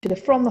to the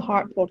From the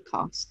Heart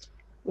podcast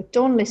with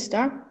Dawn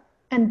Lister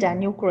and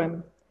Daniel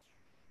Groom,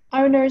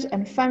 owners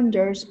and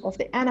founders of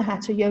the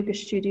Anahata Yoga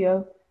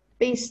Studio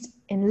based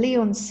in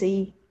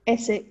Leigh-on-Sea,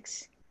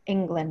 Essex,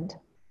 England.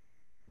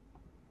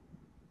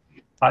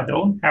 Hi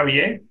Dawn, how are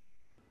you?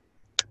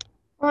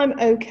 I'm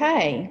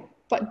okay,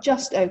 but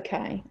just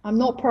okay. I'm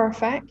not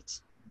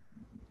perfect,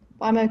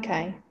 but I'm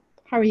okay.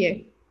 How are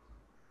you?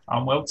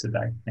 I'm well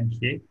today,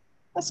 thank you.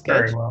 That's good.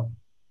 Very well.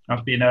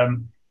 I've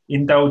been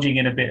indulging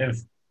in a bit of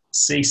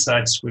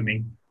seaside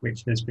swimming,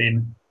 which has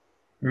been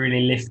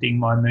really lifting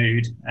my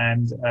mood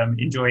and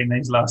enjoying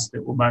these last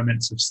little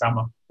moments of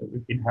summer that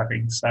we've been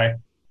having. So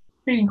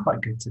feeling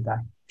quite good today.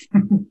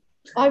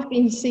 I've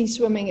been sea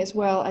swimming as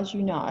well, as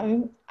you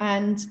know,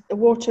 and the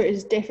water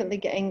is definitely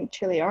getting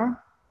chillier.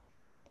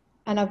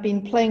 And I've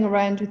been playing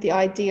around with the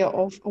idea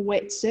of a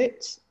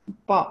wetsuit,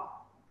 but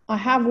I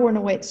have worn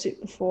a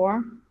wetsuit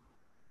before,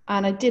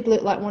 and I did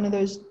look like one of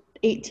those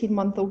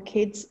 18-month-old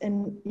kids,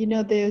 and you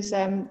know those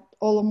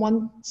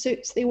all-in-one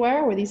suits they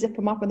wear, where they zip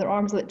them up and their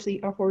arms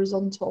literally are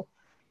horizontal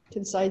to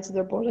the sides of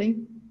their body,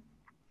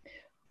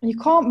 and you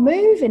can't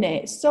move in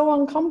it. It's so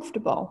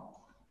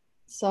uncomfortable.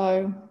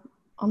 So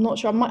I'm not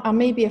sure. I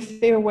may be a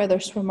fair weather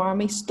swimmer. I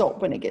may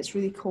stop when it gets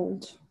really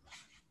cold.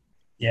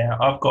 Yeah,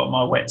 I've got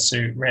my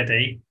wetsuit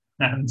ready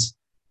and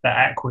the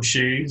aqua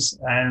shoes,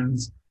 and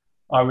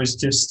I was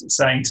just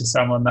saying to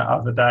someone the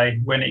other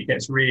day, when it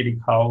gets really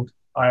cold,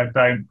 I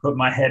don't put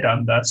my head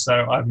under,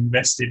 so I've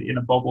invested in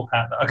a bobble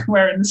hat that I can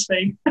wear in the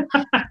sea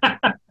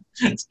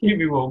to keep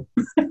me warm.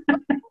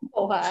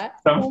 All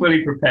that. So I'm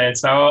fully prepared.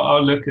 So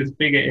I'll look as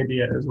big an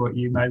idiot as what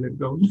you may look,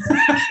 Dawn.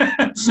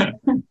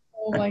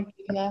 Oh my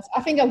goodness.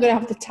 I think I'm going to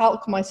have to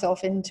talc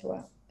myself into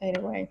it.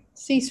 Anyway,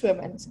 sea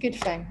swimming, it's a good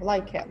thing. I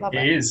like it, love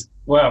it. It is.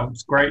 Well,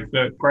 it's great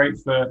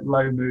for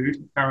low mood,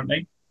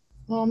 apparently.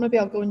 Oh, maybe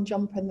I'll go and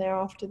jump in there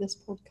after this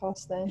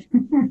podcast then.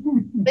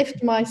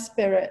 Lift my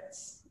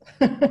spirits.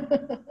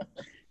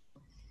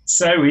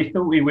 So we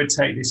thought we would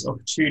take this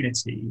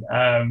opportunity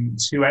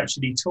to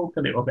actually talk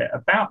a little bit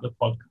about the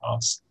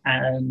podcast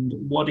and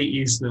what it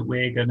is that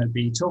we're going to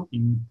be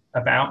talking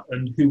about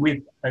and who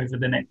with over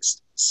the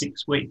next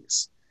 6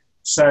 weeks.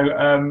 So,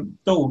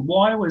 Dawn,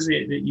 why was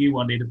it that you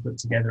wanted to put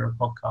together a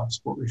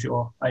podcast? What was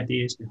your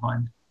ideas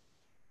behind?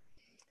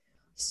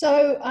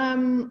 So,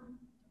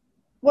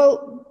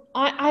 well,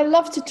 I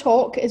love to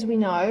talk, as we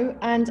know,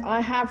 and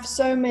I have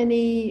so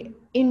many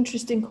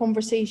interesting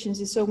conversations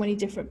with so many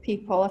different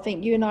people. I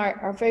think you and I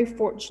are very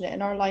fortunate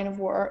in our line of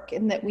work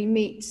in that we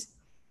meet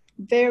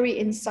very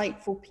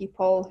insightful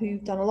people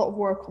who've done a lot of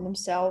work on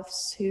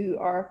themselves, who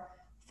are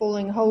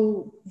following a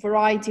whole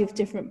variety of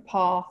different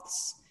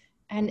paths.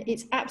 And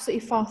it's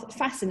absolutely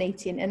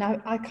fascinating. And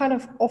I kind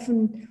of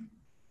often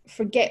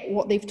forget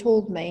what they've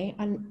told me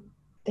and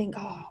think,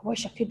 oh, I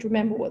wish I could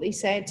remember what they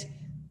said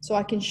so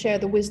I can share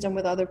the wisdom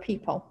with other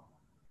people.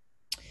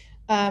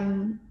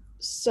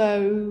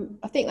 So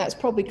I think that's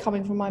probably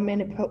coming from my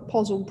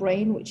menopausal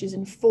brain, which is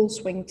in full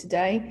swing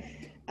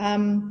today.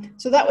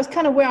 So that was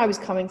kind of where I was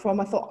coming from.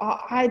 I thought,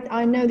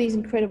 I know these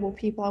incredible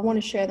people. I want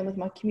to share them with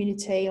my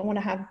community. I want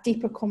to have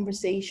deeper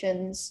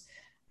conversations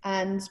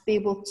and be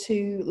able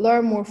to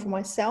learn more for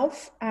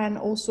myself and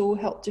also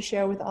help to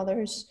share with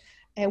others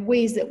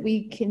ways that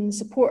we can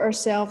support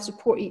ourselves,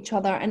 support each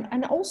other,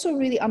 and also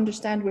really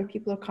understand where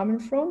people are coming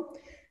from.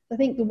 I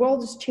think the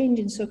world is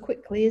changing so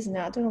quickly, isn't it?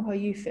 I don't know how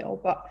you feel,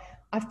 but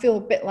I feel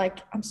a bit like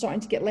I'm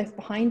starting to get left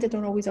behind. I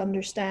don't always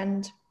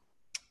understand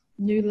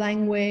new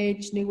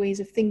language, new ways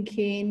of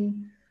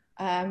thinking.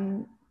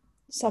 Some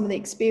of the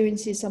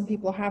experiences some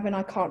people are having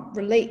I can't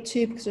relate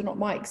to because they're not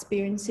my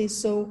experiences.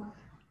 So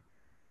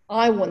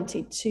I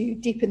wanted to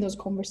deepen those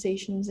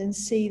conversations and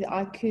see that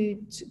I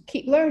could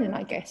keep learning,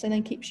 I guess, and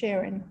then keep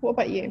sharing. What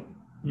about you?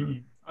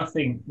 I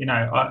think,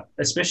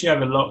 especially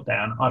over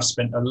lockdown, I've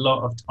spent a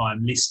lot of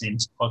time listening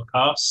to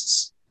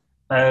podcasts.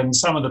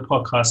 Some of the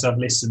podcasts I've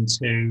listened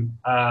to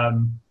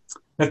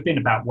have been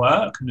about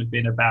work and have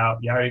been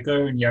about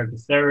yoga and yoga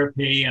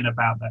therapy and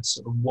about that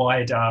sort of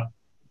wider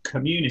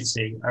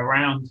community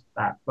around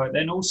that. But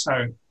then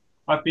also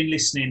I've been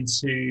listening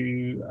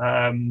to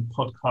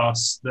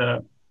podcasts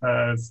that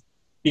have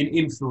been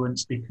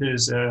influenced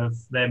because of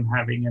them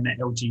having an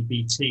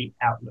LGBT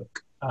outlook.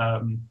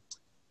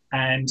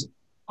 And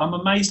I'm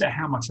amazed at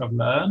how much I've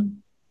learned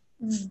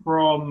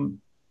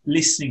from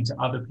listening to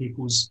other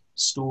people's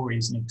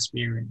stories and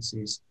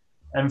experiences.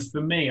 And for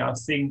me, I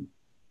think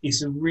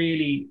it's a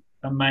really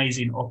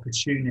amazing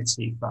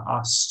opportunity for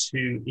us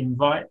to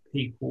invite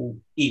people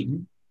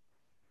in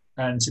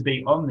and to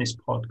be on this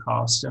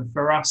podcast and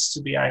for us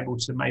to be able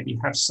to maybe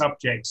have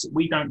subjects that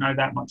we don't know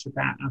that much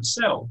about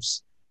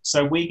ourselves.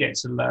 So we get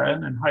to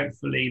learn, and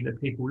hopefully the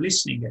people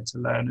listening get to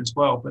learn as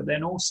well. But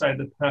then also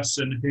the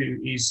person who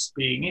is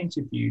being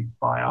interviewed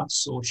by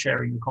us or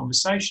sharing the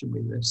conversation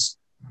with us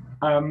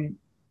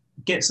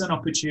gets an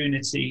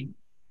opportunity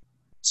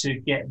to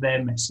get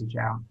their message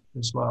out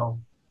as well.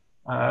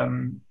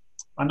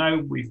 I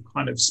know we've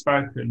kind of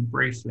spoken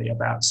briefly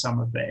about some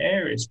of the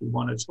areas we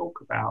want to talk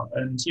about,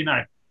 and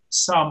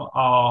some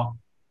are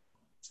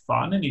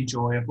fun and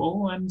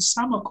enjoyable, and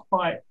some are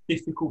quite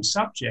difficult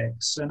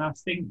subjects. And I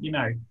think,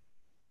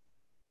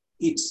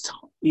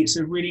 it's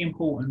a really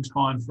important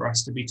time for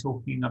us to be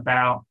talking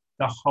about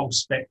the whole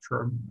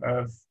spectrum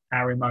of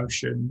our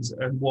emotions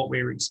and what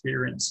we're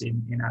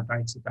experiencing in our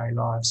day-to-day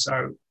lives.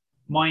 So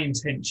my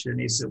intention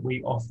is that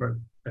we offer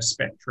a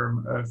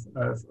spectrum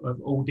of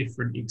all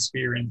different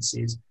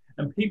experiences,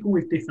 and people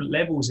with different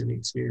levels of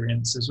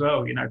experience as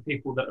well.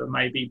 People that have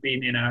maybe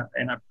been in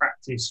a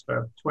practice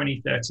for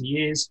 20, 30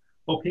 years,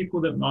 or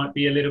people that might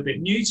be a little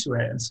bit new to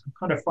it and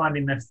kind of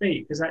finding their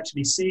feet, because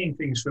actually seeing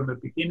things from a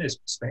beginner's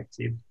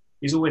perspective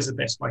is always the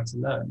best way to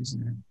learn,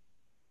 isn't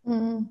it?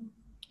 Mm.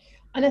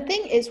 And I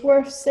think it's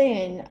worth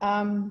saying,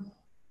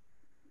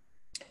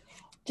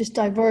 just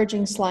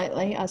diverging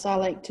slightly, as I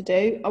like to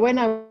do, when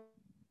I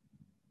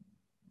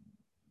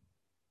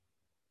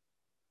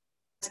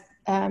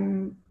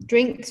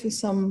drinks with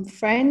some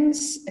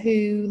friends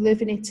who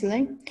live in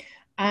Italy,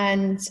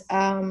 and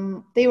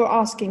they were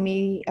asking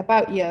me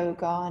about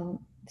yoga and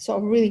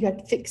sort of really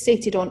got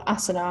fixated on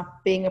asana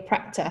being a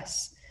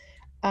practice,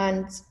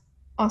 and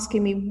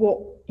asking me what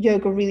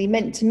yoga really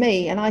meant to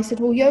me. And I said,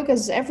 well, yoga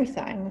is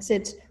everything. I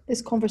said,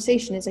 this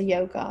conversation is a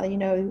yoga,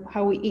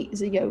 how we eat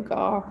is a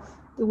yoga,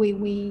 the way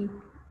we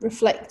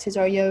reflect is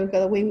our yoga,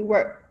 the way we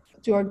work,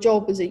 do our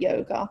job is a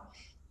yoga.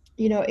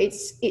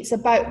 It's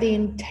about the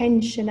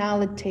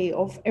intentionality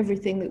of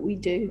everything that we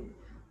do,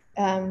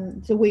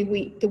 the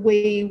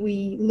way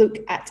we look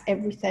at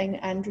everything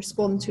and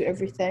respond to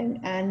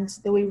everything, and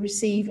the way we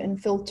receive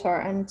and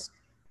filter and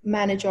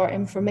manage our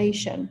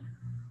information.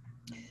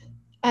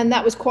 And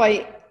that was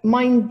quite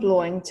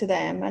mind-blowing to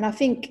them. And I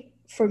think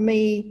for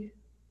me,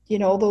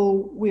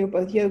 although we're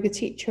both yoga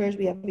teachers,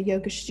 we have a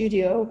yoga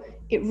studio,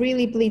 it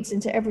really bleeds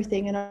into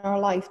everything in our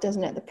life,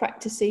 doesn't it? The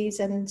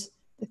practices and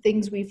the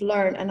things we've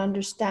learned and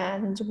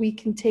understand, we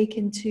can take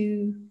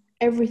into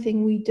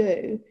everything we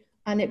do,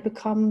 and it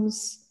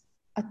becomes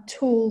a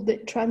tool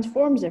that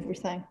transforms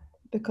everything,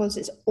 because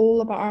it's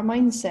all about our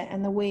mindset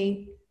and the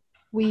way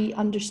we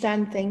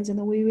understand things and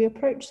the way we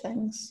approach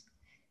things.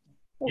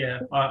 Yeah,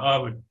 I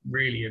would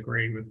really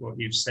agree with what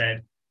you've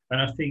said.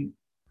 And I think,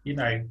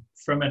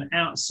 from an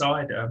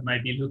outsider,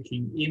 maybe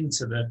looking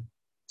into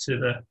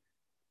the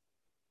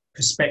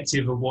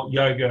perspective of what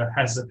yoga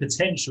has the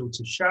potential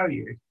to show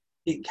you,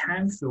 it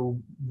can feel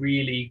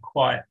really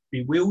quite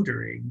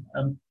bewildering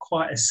and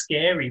quite a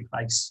scary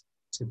place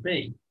to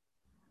be.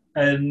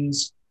 And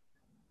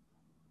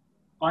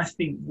I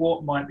think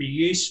what might be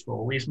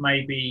useful is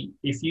maybe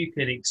if you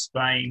could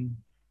explain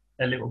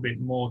a little bit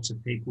more to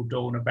people,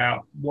 Dawn,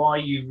 about why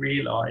you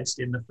realised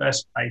in the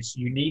first place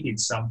you needed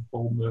some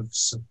form of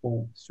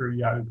support through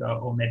yoga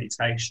or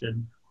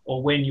meditation,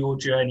 or when your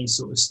journey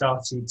sort of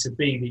started to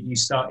be that you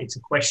started to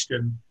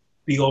question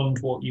beyond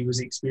what you was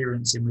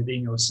experiencing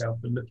within yourself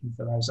and looking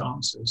for those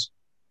answers.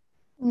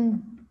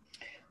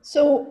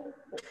 So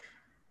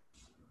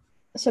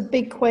it's a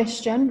big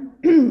question.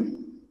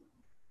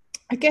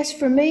 I guess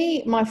for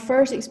me, my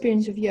first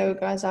experience of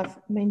yoga, as I've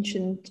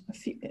mentioned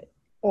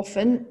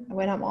often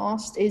when I'm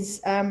asked,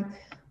 is I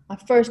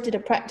first did a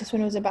practice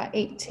when I was about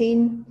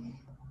 18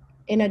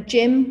 in a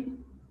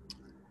gym,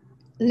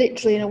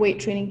 literally in a weight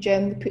training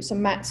gym. They put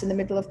some mats in the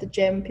middle of the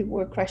gym. People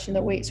were crushing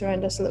their weights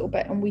around us a little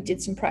bit, and we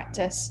did some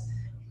practice.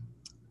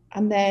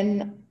 And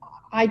then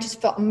I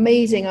just felt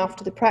amazing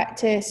after the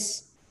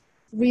practice,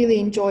 really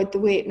enjoyed the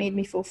way it made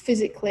me feel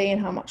physically and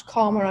how much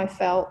calmer I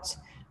felt.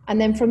 And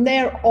then from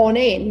there on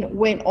in,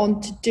 went on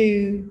to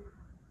do,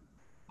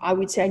 I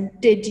would say I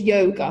did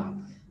yoga.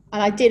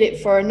 And I did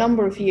it for a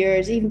number of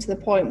years, even to the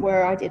point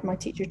where I did my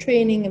teacher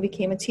training and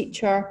became a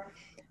teacher.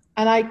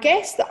 And I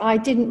guess that I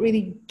didn't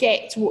really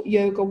get what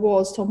yoga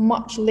was till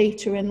much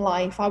later in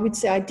life. I would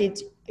say I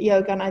did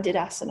yoga and I did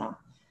asana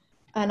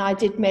and I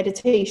did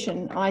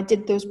meditation. I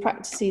did those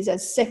practices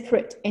as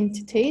separate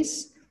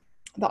entities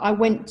that I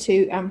went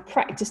to and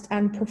practiced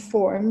and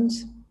performed.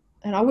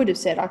 And I would have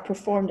said I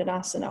performed an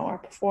asana or I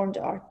performed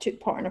or took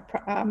part in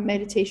a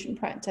meditation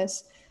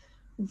practice,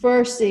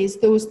 versus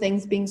those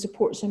things being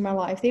supports in my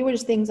life. They were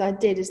just things I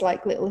did as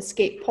like little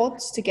escape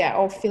pods to get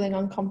off feeling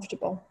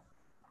uncomfortable.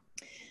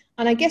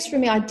 And I guess for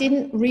me, I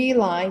didn't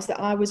realize that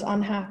I was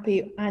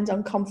unhappy and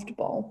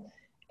uncomfortable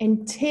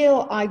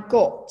until I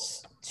got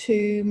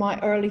to my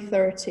early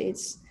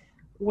 30s,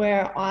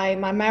 where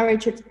my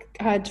marriage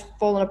had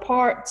fallen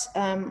apart.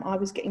 I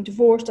was getting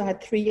divorced. I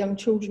had 3 young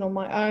children on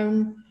my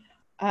own.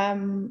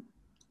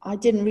 I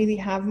didn't really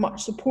have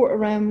much support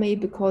around me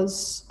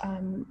because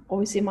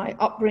obviously my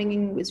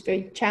upbringing was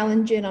very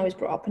challenging. I was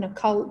brought up in a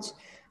cult.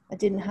 I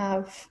didn't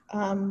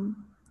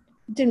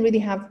really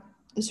have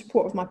the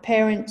support of my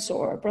parents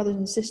or brothers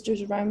and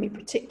sisters around me,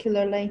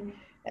 particularly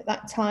at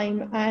that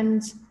time.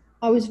 And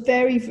I was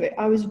very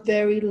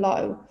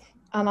low.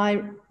 And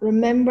I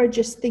remember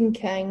just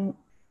thinking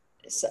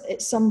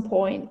at some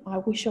point, I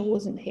wish I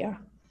wasn't here.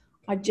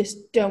 I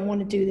just don't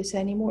want to do this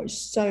anymore. It's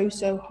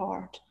so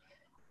hard.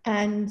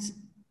 And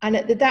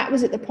that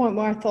was at the point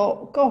where I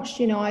thought, gosh,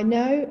 I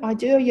know I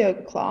do a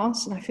yoga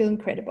class and I feel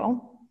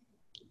incredible.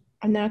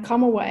 And then I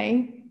come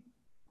away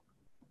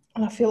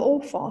and I feel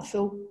awful. I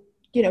feel,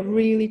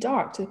 really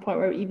dark, to the point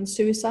where even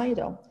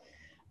suicidal.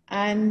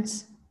 And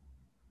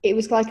it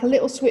was like a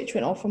little switch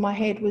went off in my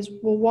head, was,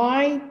 well,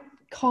 why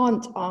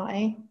can't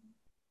I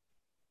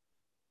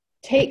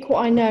take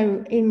what I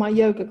know in my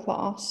yoga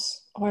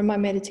class or in my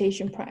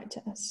meditation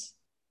practice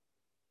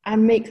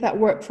and make that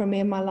work for me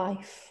in my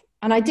life?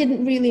 And I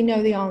didn't really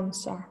know the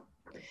answer.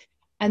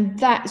 And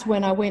that's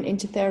when I went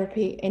into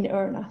therapy in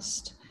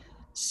earnest.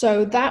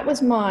 So that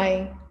was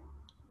my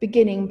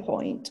beginning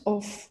point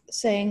of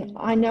saying,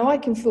 I know I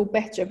can feel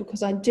better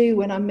because I do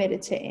when I'm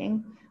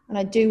meditating and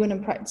I do when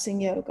I'm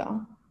practicing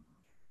yoga.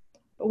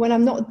 But when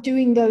I'm not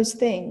doing those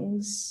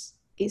things,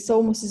 it's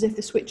almost as if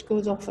the switch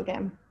goes off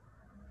again.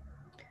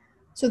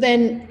 So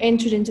then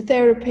entered into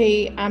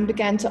therapy and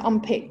began to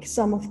unpick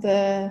some of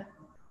the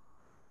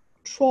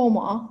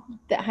trauma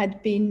that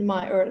had been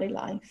my early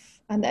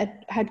life and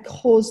that had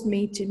caused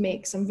me to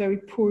make some very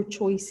poor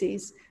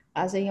choices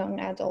as a young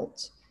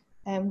adult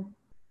in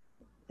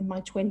my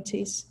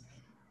 20s.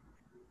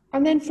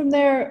 And then from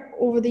there,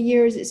 over the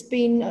years, it's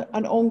been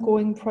an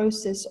ongoing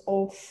process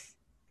of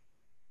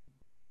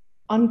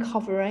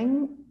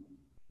uncovering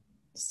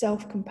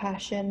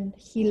self-compassion,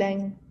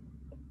 healing,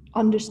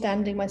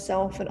 understanding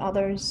myself and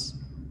others,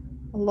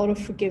 a lot of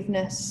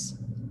forgiveness,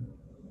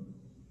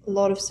 a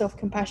lot of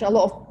self-compassion, a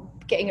lot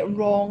of getting it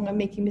wrong and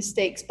making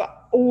mistakes,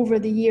 but over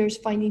the years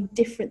finding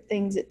different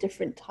things at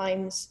different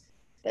times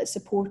that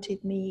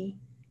supported me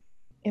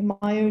in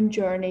my own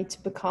journey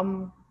to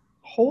become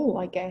whole,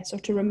 I guess, or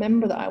to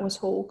remember that I was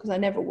whole, because I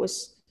never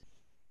was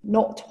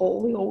not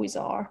whole. We always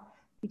are.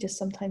 We just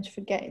sometimes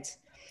forget.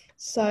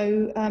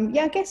 So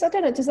I guess, I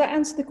don't know, does that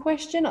answer the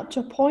question up to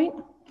a point?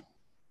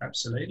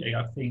 Absolutely.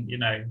 I think,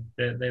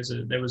 there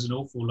was an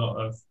awful lot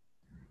of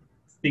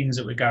things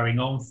that were going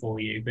on for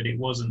you, but it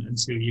wasn't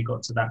until you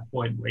got to that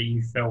point where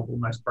you felt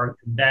almost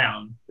broken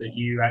down that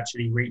you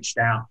actually reached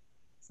out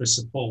for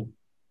support.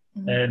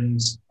 Mm-hmm. And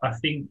I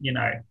think,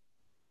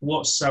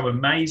 what's so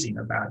amazing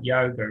about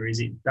yoga is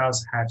it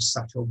does have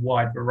such a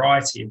wide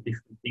variety of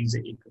different things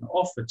that it can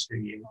offer to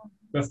you,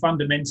 but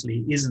fundamentally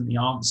it isn't the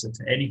answer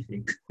to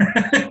anything.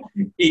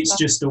 It's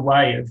just a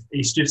way of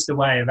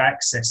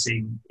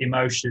accessing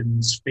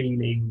emotions,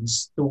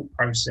 feelings, thought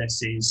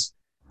processes,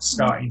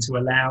 starting to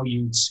allow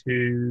you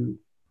to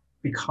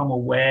become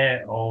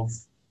aware of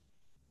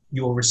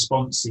your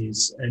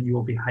responses and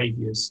your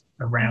behaviors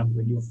around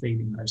when you're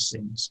feeling those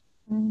things.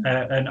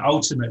 And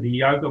ultimately,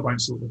 yoga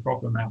won't sort the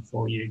problem out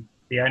for you.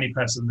 The only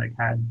person that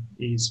can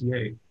is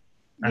you.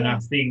 And I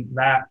think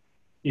that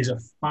is a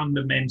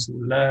fundamental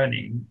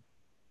learning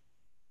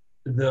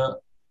that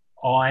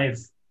I've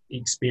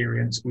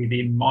experienced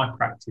within my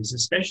practice,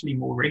 especially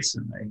more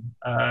recently.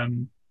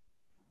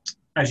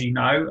 As you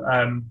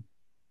know,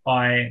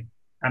 I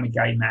am a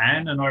gay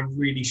man, and I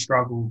really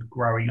struggled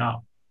growing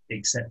up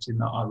accepting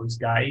that I was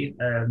gay.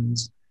 And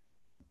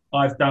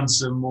I've done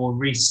some more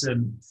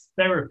recent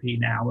therapy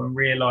now and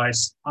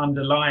realised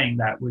underlying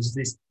that was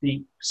this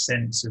deep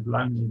sense of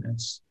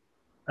loneliness.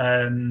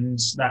 And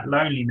that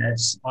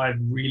loneliness I've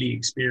really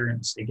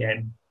experienced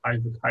again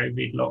over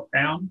COVID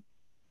lockdown,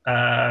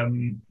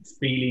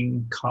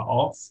 feeling cut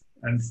off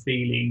and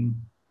feeling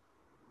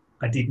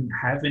I didn't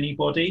have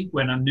anybody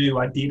when I knew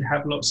I did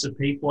have lots of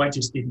people. I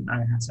just didn't know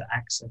how to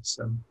access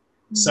them.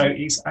 Mm-hmm. So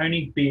it's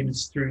only been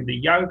through the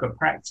yoga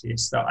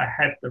practice that I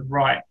had the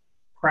right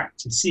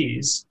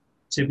practices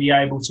to be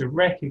able to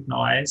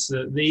recognize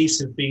that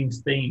these have been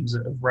themes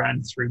that have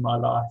ran through my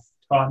life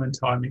time and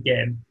time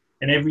again.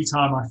 And every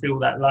time I feel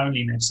that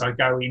loneliness, I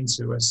go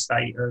into a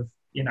state of,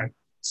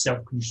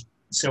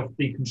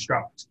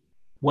 self-deconstruct,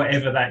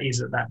 whatever that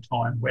is at that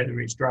time, whether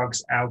it's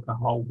drugs,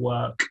 alcohol,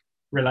 work,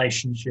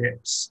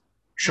 relationships,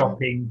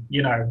 shopping,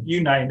 you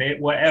name it,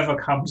 whatever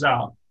comes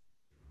up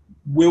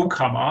will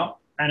come up.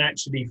 And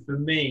actually, for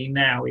me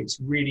now, it's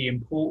really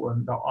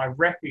important that I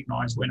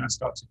recognize when I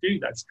start to do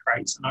those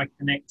traits and I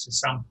connect to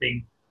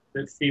something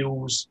that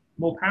feels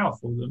more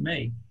powerful than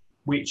me,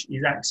 which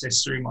is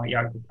accessed through my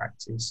yoga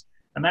practice.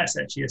 And that's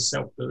actually a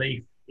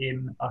self-belief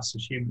in us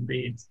as human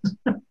beings.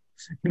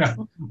 I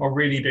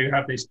really do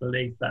have this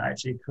belief that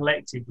actually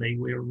collectively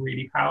we're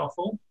really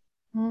powerful.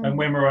 And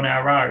when we're on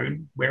our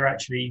own, we're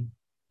actually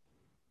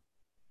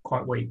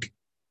quite weak.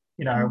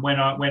 When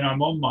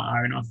I'm on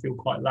my own, I feel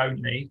quite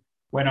lonely.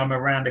 When I'm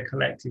around a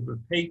collective of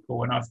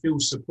people and I feel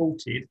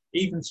supported,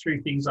 even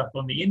through things like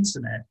on the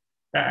internet,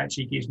 that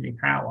actually gives me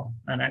power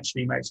and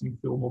actually makes me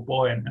feel more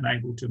buoyant and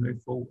able to move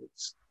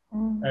forwards.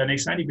 And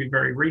it's only been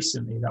very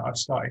recently that I've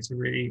started to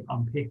really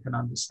unpick and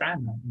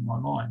understand that in my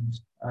mind.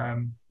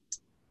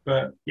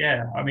 But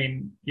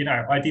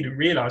I didn't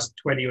realize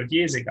 20 odd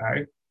years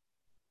ago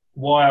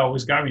why I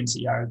was going to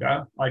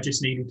yoga. I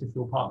just needed to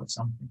feel part of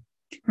something.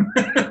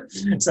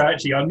 So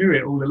actually I knew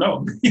it all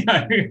along.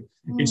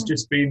 It's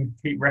just been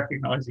keep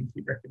recognizing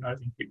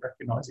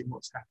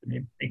what's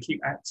happening and keep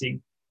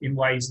acting in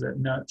ways that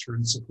nurture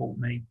and support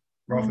me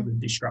rather than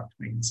disrupt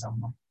me in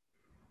some way.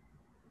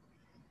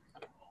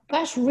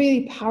 That's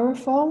really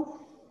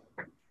powerful.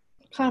 I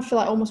kind of feel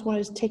like I almost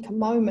wanted to take a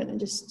moment and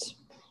just...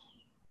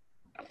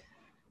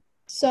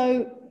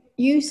 So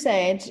you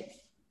said,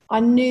 I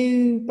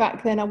knew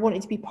back then I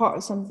wanted to be part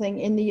of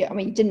something I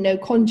mean, you didn't know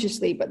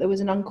consciously, but there was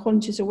an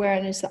unconscious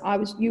awareness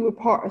that you were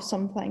part of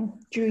something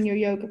during your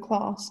yoga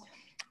class.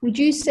 Would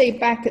you say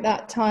back at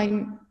that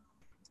time,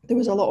 there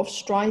was a lot of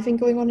striving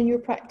going on in your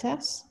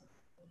practice?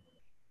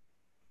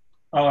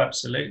 Oh,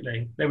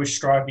 absolutely. There was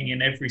striving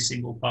in every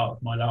single part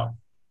of my life.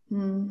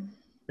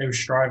 There was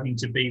striving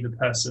to be the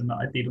person that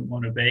I didn't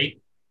want to be,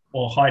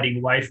 or hiding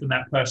away from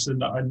that person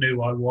that I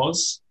knew I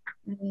was,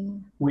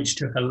 which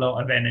took a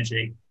lot of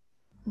energy.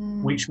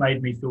 Which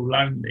made me feel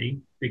lonely,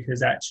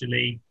 because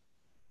actually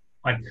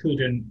I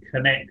couldn't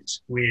connect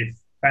with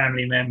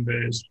family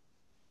members.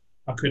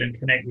 I couldn't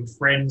connect with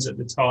friends at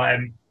the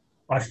time.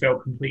 I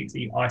felt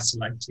completely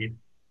isolated,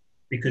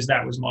 because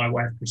that was my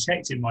way of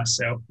protecting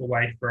myself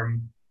away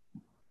from,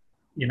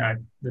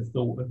 the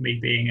thought of me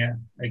being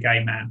a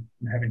gay man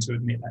and having to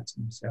admit that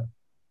to myself.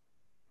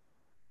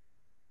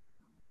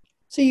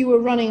 So you were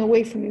running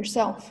away from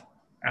yourself?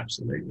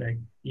 Absolutely.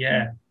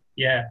 Yeah.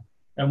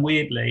 And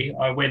weirdly,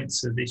 I went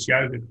to this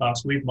yoga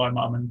class with my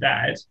mum and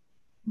dad.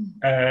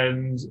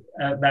 And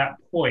at that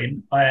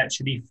point, I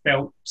actually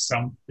felt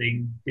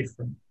something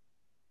different.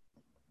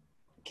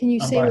 Can you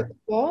say what it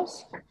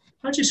was?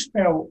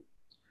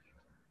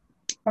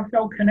 I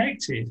felt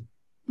connected.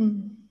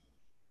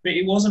 But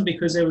it wasn't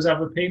because there was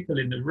other people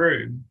in the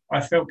room.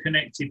 I felt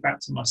connected back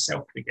to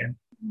myself again,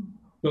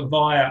 but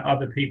via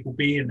other people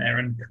being there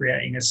and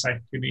creating a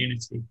safe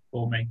community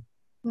for me.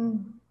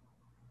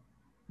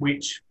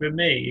 Which for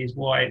me is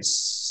why it's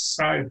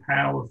so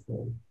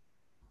powerful.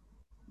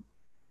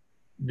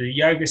 The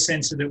yoga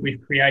center that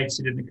we've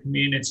created and the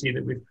community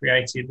that we've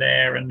created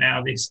there, and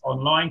now this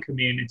online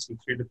community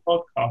through the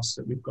podcast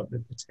that we've got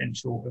the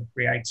potential of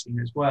creating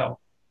as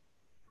well.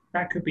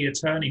 That could be a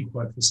turning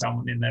point for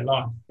someone in their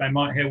life. They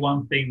might hear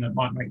one thing that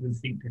might make them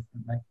think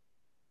differently.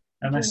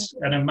 And that's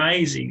an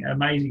amazing,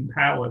 amazing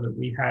power that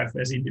we have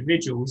as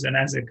individuals and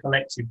as a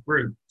collective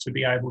group to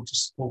be able to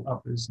support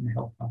others and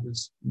help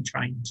others and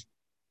change.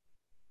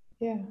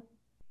 Yeah.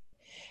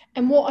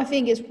 And what I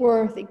think is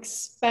worth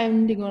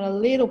expounding on a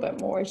little bit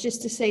more is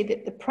just to say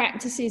that the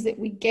practices that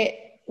we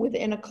get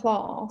within a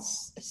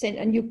class,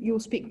 and you'll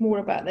speak more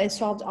about this,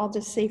 so I'll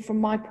just say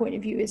from my point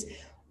of view is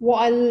what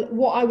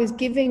I was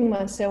giving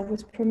myself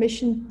was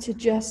permission to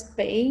just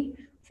be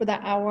for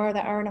that hour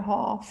and a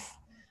half.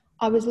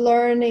 I was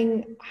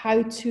learning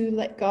how to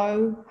let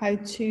go, how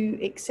to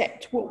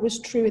accept what was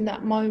true in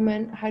that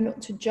moment, how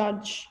not to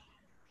judge.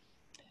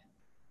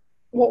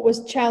 What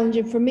was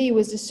challenging for me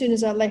was as soon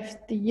as I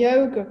left the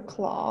yoga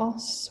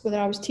class, whether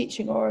I was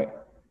teaching or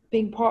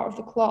being part of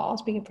the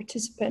class, being a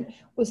participant,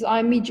 was I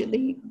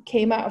immediately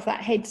came out of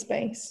that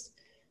headspace.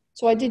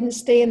 So I didn't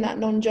stay in that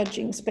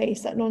non-judging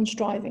space, that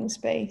non-striving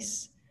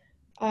space.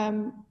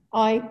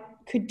 I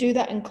could do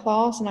that in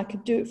class and I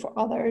could do it for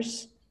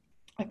others.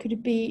 I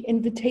could be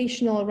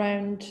invitational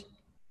around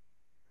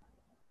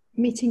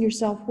meeting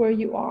yourself where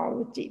you are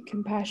with deep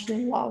compassion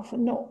and love,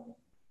 and not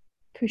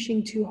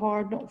pushing too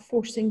hard, not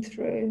forcing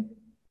through.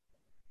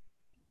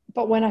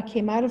 But when I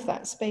came out of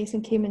that space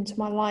and came into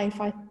my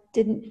life, I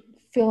didn't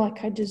feel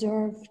like I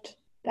deserved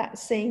that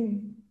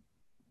same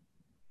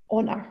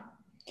honor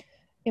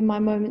in my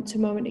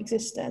moment-to-moment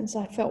existence.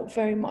 I felt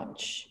very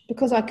much,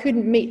 because I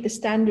couldn't meet the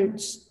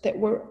standards that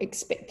were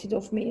expected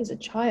of me as a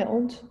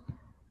child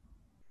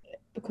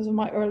because of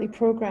my early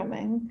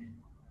programming,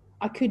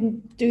 I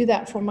couldn't do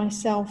that for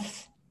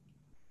myself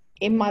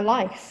in my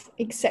life,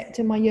 except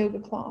in my yoga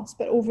class.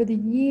 But over the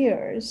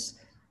years,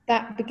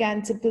 that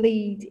began to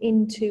bleed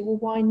into, well,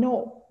 why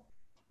not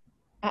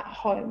at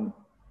home?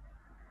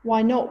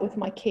 Why not with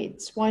my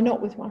kids? Why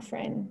not with my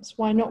friends?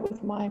 Why not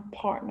with my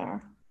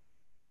partner?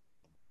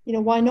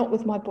 Why not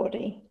with my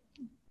body?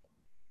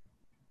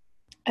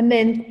 And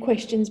then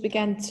questions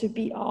began to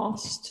be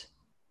asked,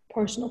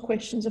 personal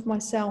questions of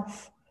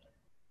myself.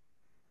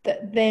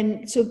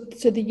 So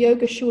the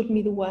yoga showed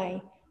me the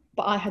way,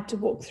 but I had to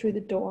walk through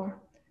the door.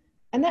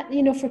 And that,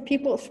 for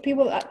people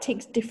that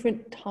takes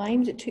different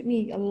times. It took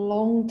me a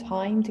long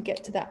time to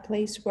get to that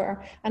place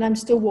and I'm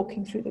still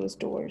walking through those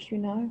doors,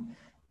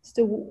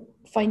 still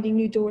finding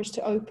new doors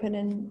to open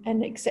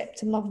and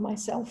accept and love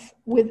myself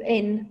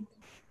within,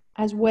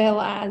 as well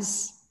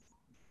as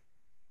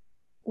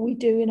we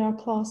do in our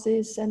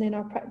classes and in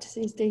our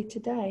practices day to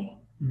day.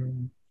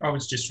 I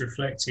was just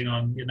reflecting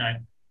on,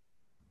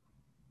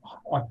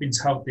 I've been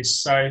told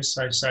this so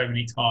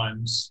many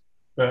times,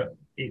 but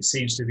it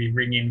seems to be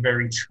ringing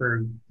very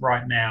true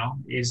right now,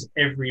 is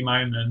every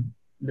moment,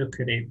 look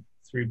at it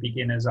through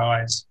beginner's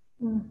eyes.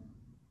 And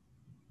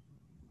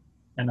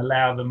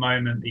allow the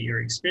moment that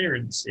you're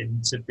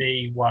experiencing to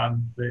be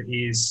one that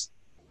is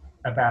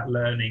about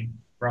learning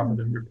rather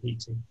than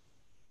repeating.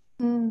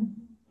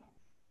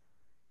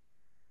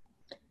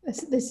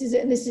 This is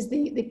it. This is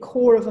the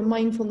core of a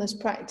mindfulness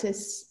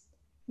practice,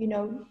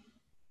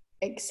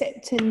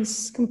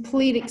 acceptance,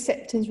 complete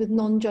acceptance with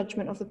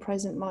non-judgment of the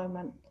present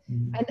moment.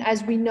 And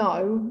as we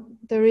know,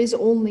 there is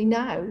only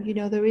now.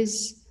 There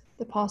is,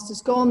 the past is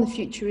gone, the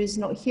future is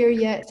not here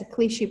yet. It's a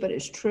cliche, but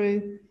it's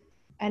true.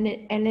 And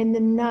in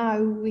the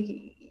now,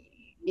 we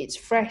it's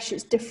fresh,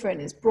 it's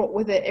different, it's brought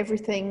with it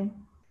everything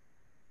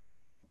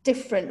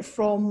different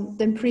from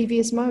than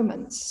previous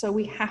moments. So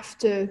we have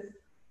to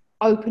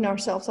open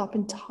ourselves up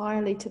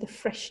entirely to the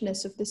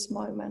freshness of this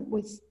moment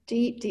with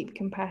deep, deep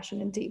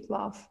compassion and deep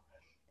love.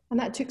 And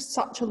that took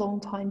such a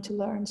long time to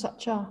learn,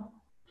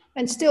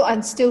 and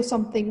still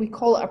something, we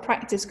call it a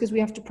practice because we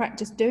have to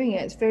practice doing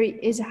it.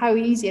 Is how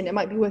easy, and it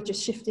might be worth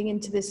just shifting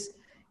into this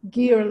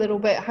gear a little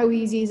bit. How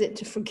easy is it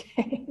to forget?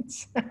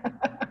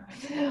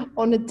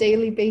 On a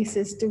daily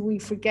basis, do we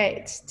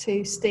forget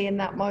to stay in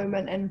that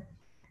moment and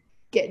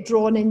get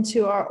drawn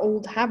into our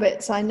old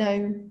habits? I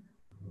know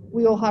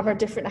we all have our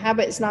different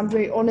habits, and I'm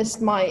very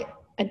honest, my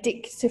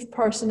addictive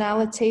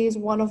personality is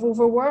one of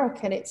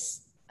overwork, and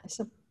it's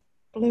a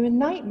blooming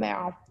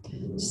nightmare.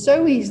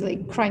 So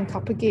easily crank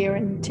up a gear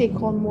and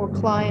take on more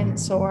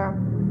clients or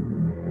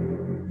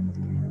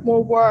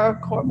more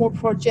work or more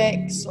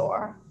projects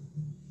or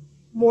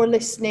more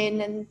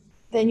listening, and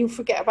then you'll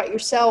forget about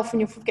yourself and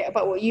you'll forget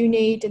about what you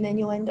need, and then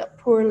you'll end up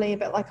poorly, a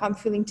bit like I'm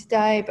feeling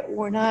today, a bit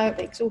worn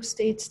out,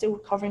 exhausted, still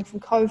recovering from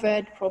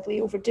COVID,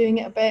 probably overdoing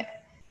it a bit.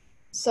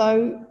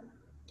 So,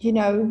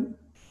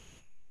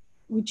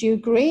 would you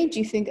agree? Do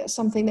you think that's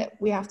something that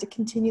we have to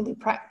continually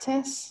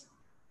practice?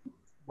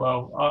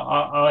 Well,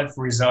 I've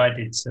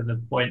resided to the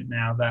point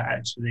now that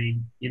actually,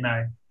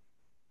 and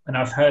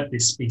I've heard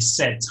this be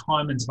said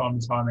time and time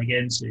and time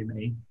again to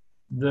me,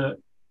 that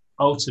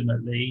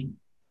ultimately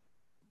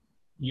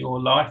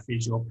your life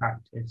is your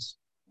practice.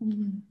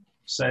 Mm-hmm.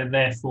 So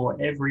therefore,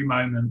 every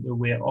moment that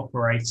we're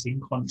operating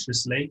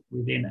consciously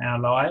within our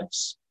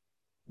lives,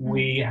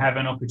 we have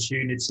an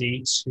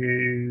opportunity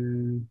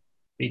to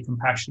be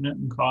compassionate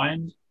and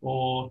kind,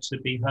 or to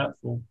be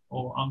hurtful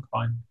or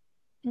unkind.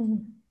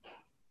 Mm-hmm.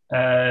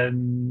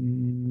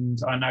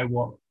 And I know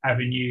what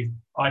avenue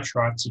I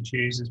try to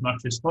choose as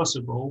much as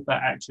possible,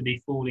 but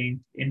actually falling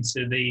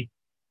into the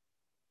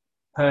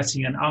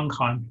hurting and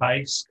unkind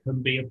place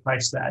can be a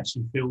place that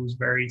actually feels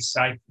very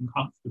safe and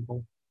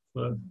comfortable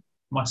for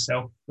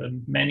myself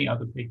and many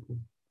other people,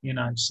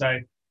 so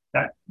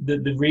that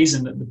the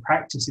reason that the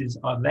practices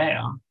are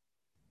there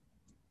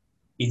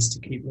is to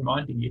keep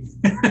reminding you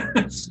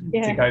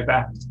to go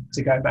back.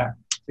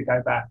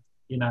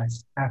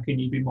 How can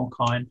you be more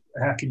kind?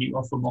 How can you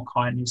offer more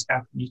kindness?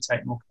 How can you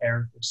take more care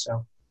of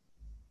yourself?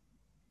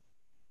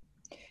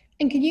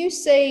 And can you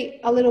say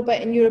a little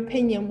bit, in your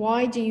opinion,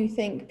 why do you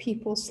think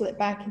people slip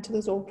back into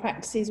those old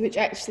practices, which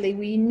actually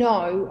we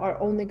know are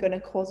only going to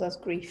cause us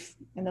grief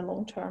in the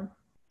long term?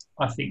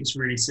 I think it's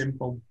really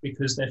simple,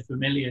 because they're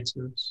familiar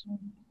to us.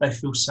 They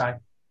feel safe.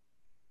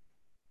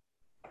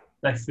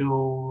 They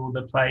feel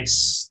the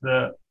place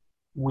that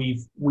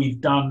we've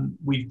done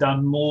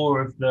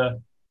more of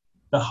the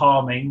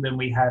harming than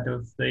we had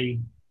of the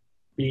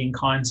being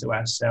kind to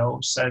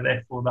ourselves. So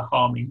therefore the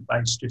harming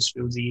place just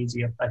feels the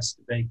easier place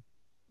to be.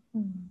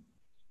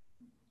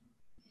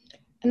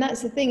 And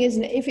that's the thing,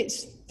 isn't it? If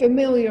it's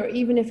familiar,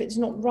 even if it's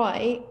not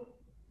right,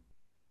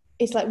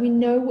 it's like we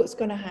know what's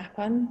going to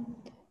happen.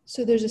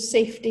 So there's a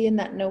safety in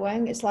that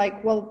knowing. It's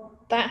like,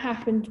 well, that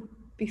happened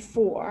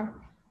before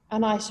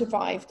and I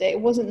survived it.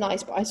 It wasn't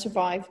nice, but I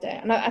survived it.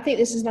 And I think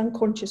this is an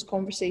unconscious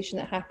conversation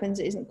that happens.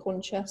 It isn't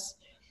conscious.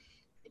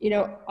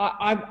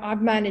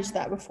 I've managed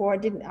that before.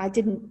 It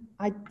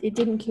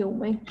didn't kill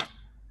me.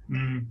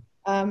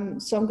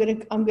 So I'm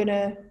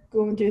gonna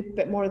go and do a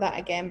bit more of that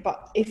again.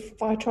 But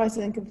if I try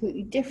something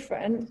completely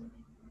different,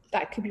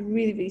 that could be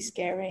really, really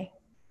scary.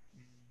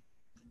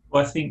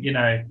 Well, I think,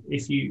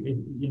 if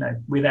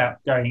you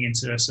without going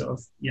into a sort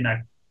of,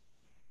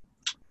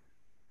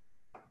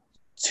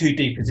 too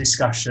deep a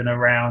discussion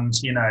around,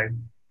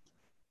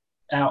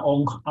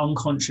 our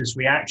unconscious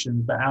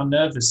reactions, but our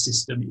nervous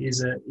system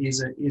is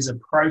a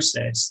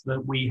process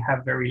that we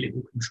have very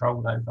little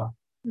control over.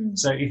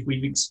 So if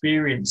we've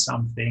experienced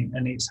something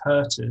and it's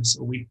hurt us,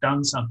 or we've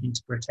done something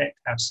to protect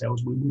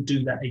ourselves, we will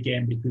do that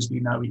again because we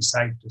know it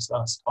saved us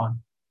last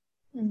time.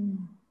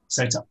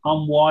 So to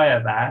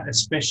unwire that,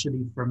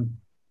 especially from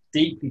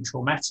deeply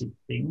traumatic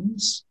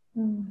things,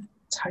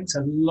 takes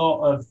a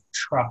lot of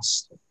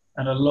trust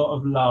and a lot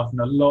of love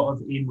and a lot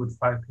of inward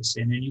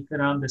focusing. And you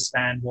can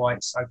understand why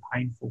it's so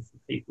painful for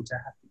people to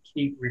have to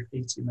keep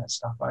repeating that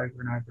stuff over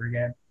and over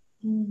again.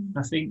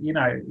 I think,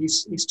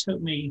 it's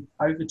took me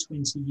over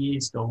 20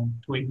 years, Dawn,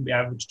 to even be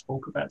able to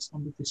talk about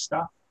some of this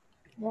stuff.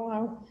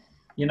 Wow.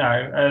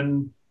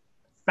 And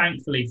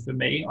thankfully for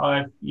me,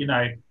 I've,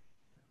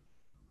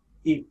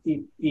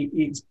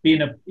 it's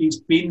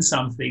been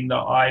something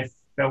that I've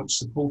felt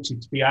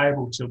supported to be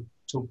able to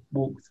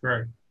walk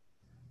through.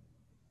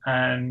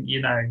 And,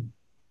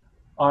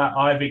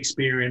 I've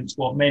experienced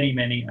what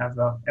many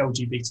other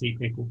LGBT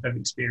people have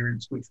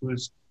experienced, which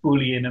was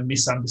bullying and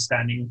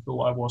misunderstanding of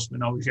who I was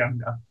when I was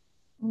younger.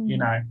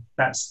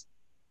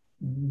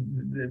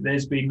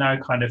 There's been no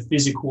kind of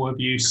physical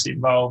abuse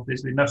involved.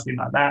 There's been nothing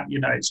like that.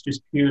 It's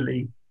just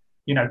purely,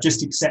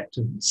 just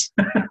acceptance.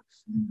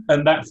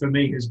 And that for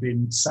me has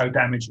been so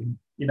damaging,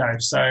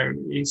 so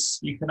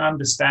you can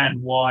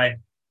understand why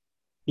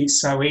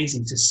it's so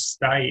easy to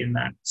stay in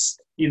that,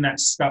 in that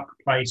stuck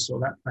place, or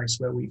that place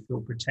where we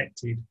feel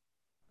protected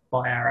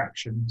by our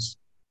actions,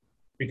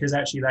 because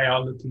actually they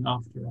are looking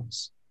after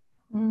us.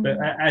 But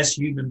as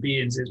human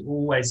beings, there's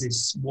always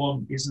this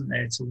want, isn't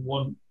there, to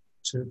want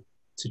to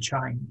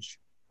change,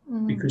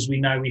 because we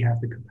know we have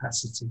the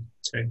capacity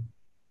to.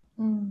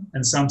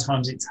 And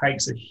sometimes it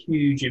takes a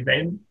huge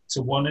event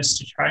to want us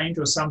to change,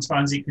 or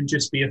sometimes it can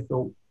just be a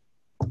thought.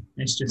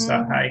 It's just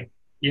like, hey,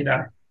 you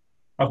know,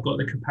 I've got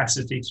the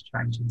capacity to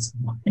change in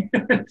some way,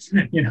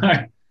 you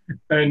know.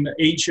 And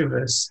each of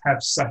us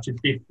have such a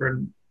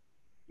different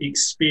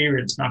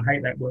experience, and I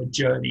hate that word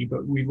journey,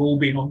 but we've all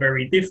been on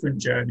very different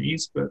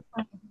journeys, but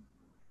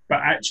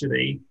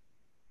actually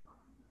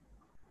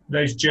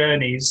those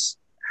journeys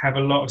have a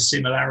lot of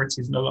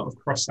similarities and a lot of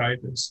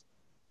crossovers,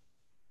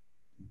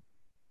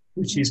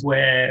 which is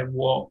where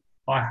what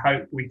I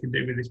hope we can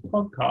do with this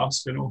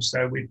podcast, and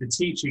also with the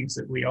teachings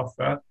that we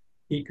offer,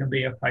 it can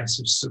be a place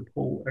of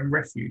support and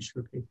refuge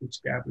for people to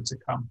be able to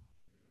come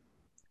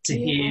to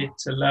hear,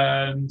 to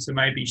learn, to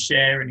maybe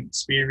share and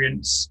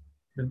experience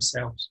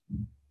themselves,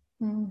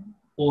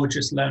 or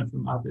just learn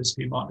from others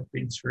who might have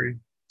been through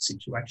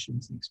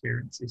situations and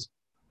experiences.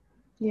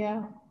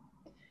 Yeah.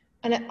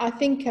 And I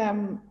think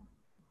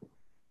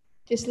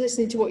just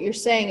listening to what you're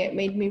saying,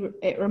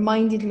 it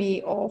reminded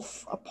me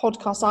of a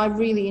podcast I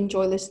really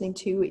enjoy listening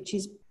to, which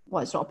is,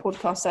 well, it's not a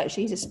podcast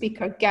actually, he's a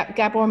speaker,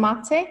 Gabor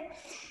Mate.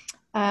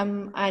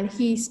 And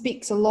he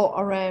speaks a lot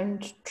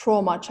around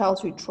trauma,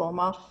 childhood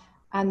trauma,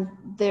 and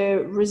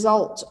the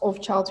result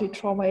of childhood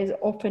trauma is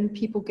often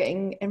people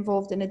getting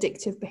involved in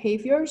addictive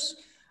behaviors.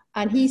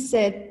 And he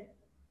said,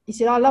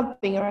 I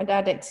love being around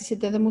addicts. He said,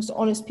 they're the most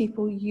honest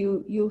people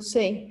you'll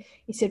see.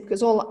 He said,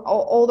 because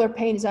all their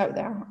pain is out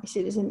there. He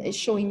said, it's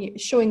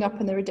showing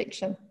up in their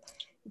addiction.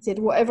 He said,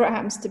 whatever it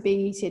happens to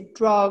be, he said,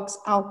 drugs,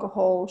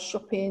 alcohol,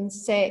 shopping,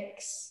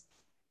 sex,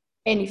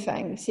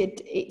 anything. He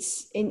said,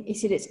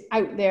 it's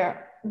out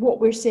there.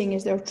 What we're seeing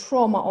is their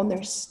trauma on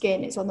their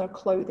skin, it's on their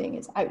clothing,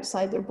 it's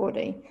outside their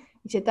body.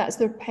 He said, that's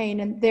their pain.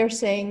 And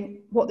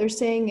what they're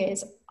saying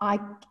is, I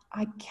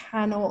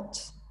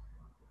cannot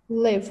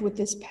live with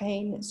this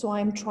pain, so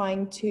I'm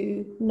trying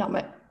to numb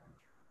it.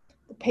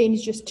 The pain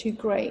is just too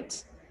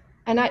great.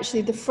 And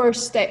actually the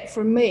first step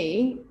for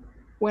me,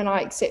 when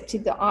I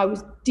accepted that I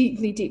was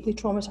deeply, deeply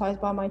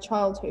traumatized by my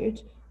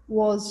childhood,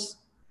 was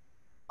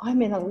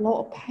I'm in a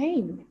lot of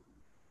pain.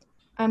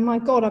 And my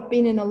God, I've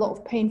been in a lot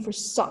of pain for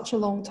such a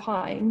long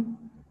time.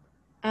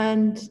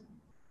 And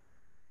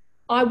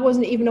I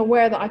wasn't even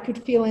aware that I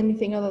could feel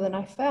anything other than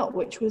I felt,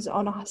 which was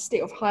on a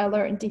state of high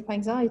alert and deep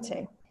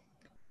anxiety,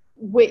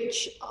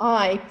 which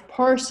I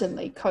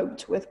personally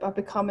coped with by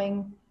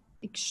becoming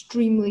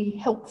extremely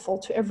helpful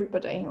to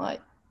everybody.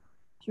 Like,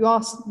 if you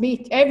asked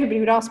me, everybody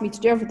would ask me to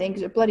do everything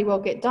because it bloody well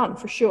get done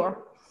for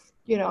sure.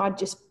 You know, I'd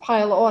just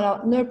pile it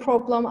on, no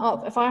problem.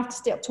 If I have to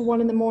stay up to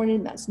 1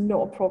 a.m, that's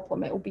not a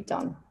problem. It will be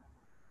done.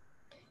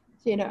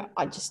 You know,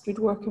 I just would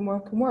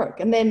work.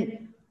 And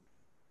then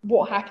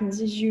what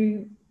happens is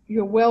your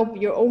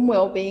own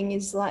well-being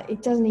is like,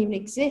 it doesn't even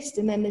exist.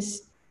 And then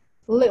this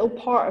little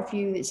part of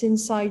you that's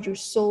inside your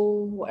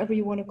soul, whatever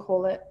you want to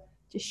call it,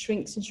 just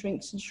shrinks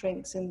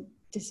and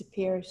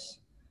disappears.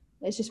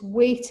 It's just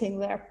waiting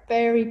there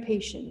very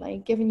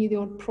patiently, giving you the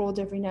old prod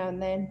every now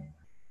and then,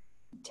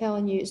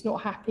 telling you it's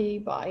not happy,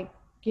 but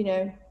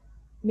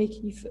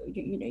making you feel,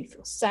 you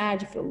feel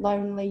sad, you feel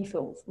lonely, you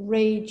feel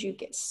rage, you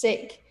get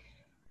sick.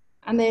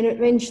 And then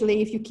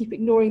eventually, if you keep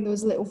ignoring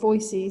those little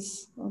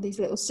voices or these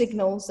little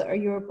signals that are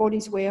your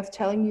body's way of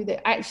telling you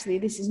that actually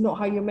this is not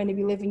how you're meant to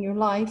be living your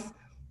life,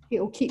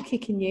 it'll keep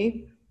kicking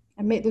you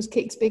and make those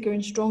kicks bigger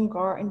and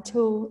stronger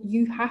until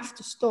you have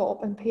to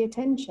stop and pay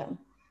attention.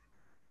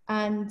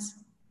 And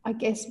I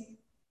guess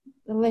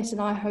the lesson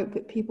I hope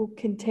that people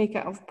can take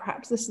out of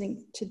perhaps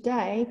listening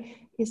today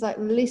is like,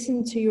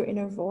 listen to your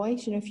inner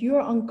voice. You know, if you're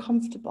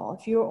uncomfortable,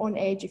 if you're on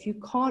edge, if you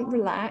can't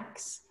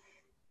relax,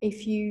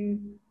 if you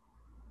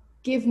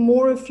give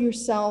more of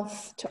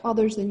yourself to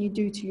others than you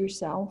do to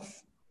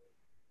yourself,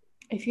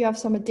 if you have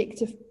some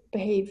addictive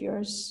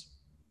behaviors,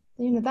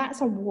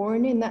 that's a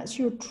warning. That's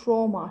your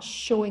trauma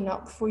showing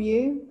up for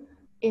you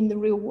in the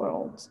real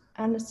world.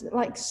 And it's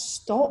like,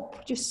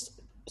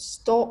 just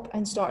stop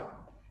and start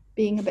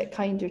being a bit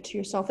kinder to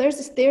yourself. There's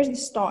the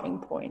starting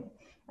point.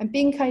 And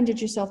being kinder to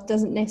yourself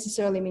doesn't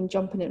necessarily mean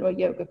jumping into a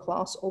yoga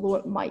class, although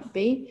it might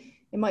be.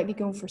 It might be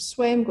going for a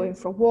swim, going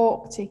for a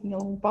walk, taking a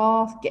long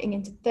bath, getting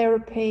into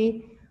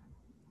therapy,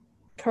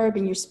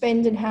 curbing your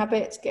spending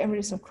habits, getting rid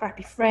of some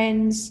crappy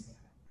friends,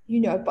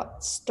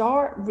 but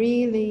start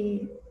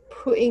really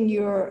putting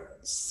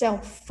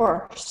yourself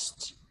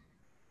first,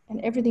 and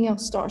everything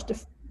else starts to,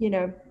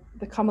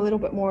 become a little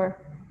bit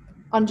more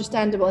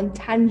understandable and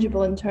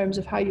tangible in terms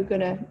of how you're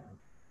going to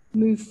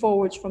move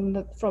forwards from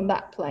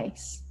that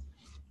place.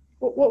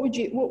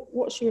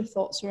 What's your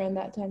thoughts around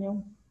that,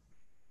 Daniel?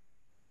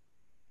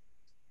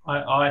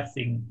 I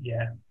think,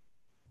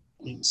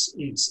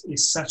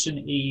 it's such an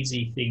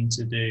easy thing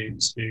to do,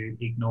 to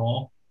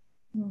ignore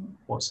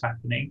what's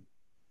happening.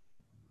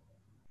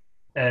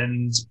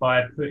 And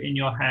by putting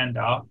your hand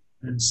up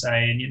and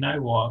saying, you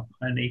know what,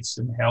 I need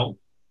some help.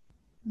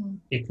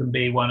 It can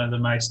be one of the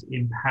most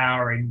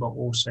empowering but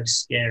also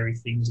scary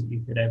things that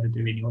you could ever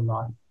do in your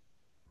life.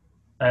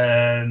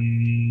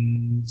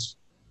 And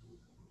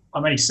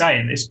I'm only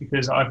saying this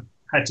because I've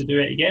had to do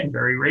it again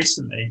very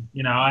recently.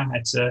 You know, I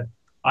had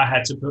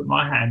to put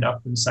my hand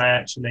up and say,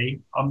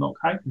 actually, I'm not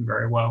coping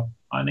very well.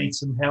 I need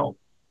some help.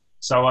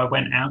 So I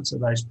went out to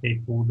those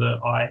people that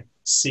I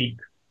seek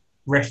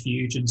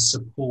refuge and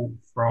support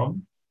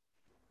from,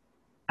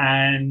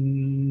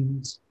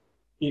 and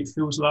it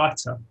feels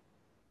lighter.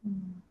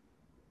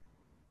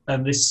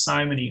 And there's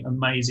so many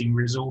amazing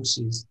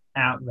resources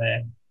out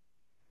there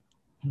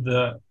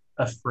that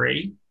are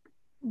free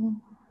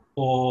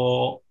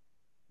or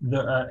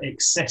that are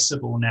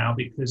accessible now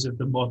because of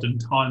the modern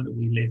time that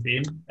we live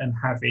in, and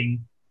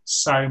having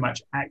so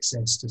much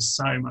access to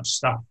so much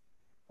stuff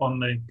on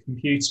the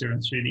computer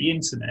and through the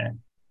internet.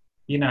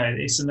 You know,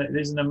 there's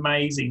an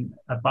amazing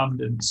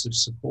abundance of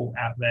support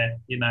out there.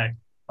 You know,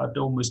 like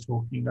Dawn was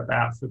talking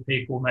about, for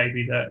people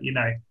maybe that, you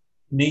know,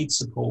 need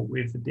support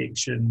with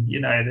addiction.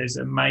 You know, there's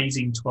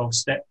amazing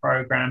 12-step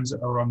programs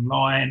that are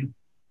online.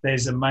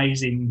 There's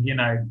amazing, you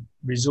know,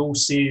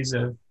 resources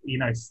of, you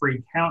know,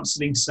 free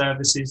counselling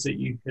services that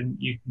you can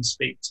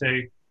speak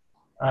to.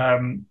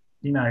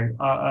 You know,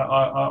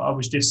 I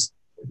was just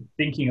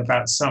thinking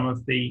about some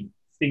of the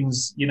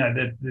things, you know,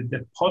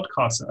 the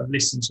podcasts that I've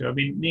listened to. I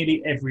mean,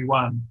 nearly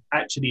everyone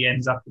actually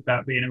ends up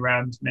about being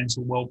around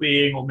mental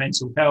well-being or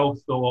mental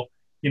health, or,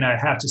 you know,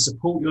 how to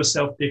support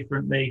yourself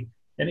differently.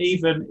 And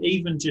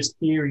even just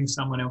hearing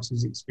someone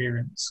else's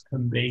experience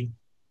can be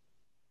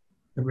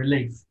a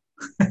relief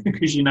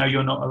because you know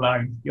you're not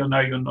alone. You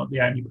know you're not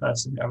the only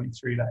person going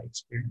through that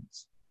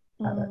experience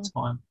at that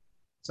time.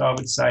 So I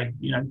would say,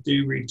 you know,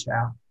 do reach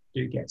out,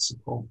 do get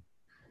support.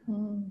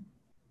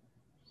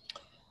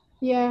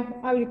 Yeah,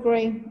 I would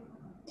agree.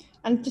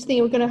 And just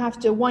thinking we're going to have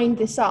to wind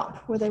this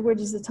up. Where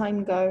does the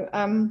time go?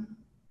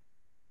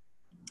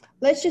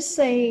 Let's just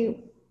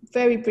say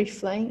very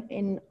briefly,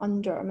 in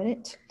under a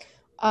minute,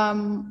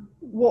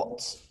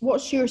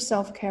 what's your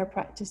self-care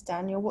practice,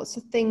 Daniel? What's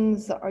the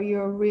things that are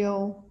your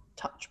real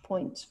touch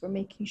points for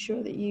making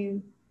sure that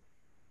you?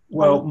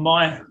 Well,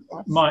 my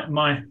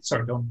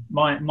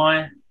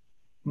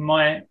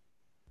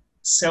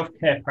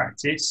self-care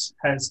practice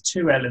has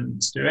two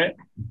elements to it,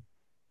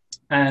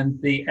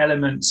 and the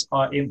elements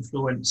are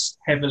influenced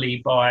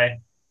heavily by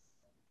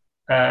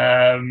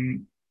the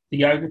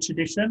yoga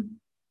tradition.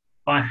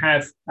 I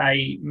have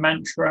a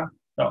mantra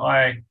that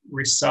I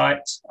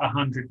recite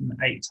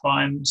 108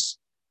 times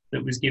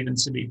that was given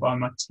to me by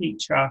my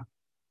teacher,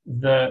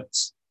 that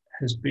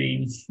has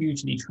been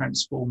hugely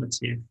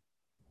transformative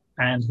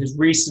and has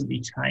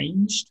recently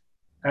changed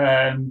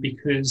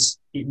because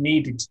it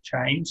needed to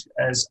change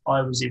as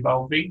I was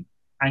evolving,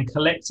 and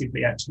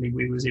collectively actually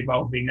we was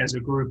evolving as a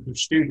group of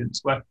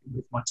students working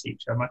with my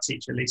teacher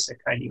Lisa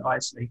Kaylee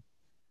Isley.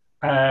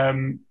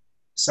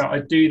 So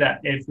I do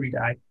that every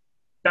day.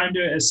 Don't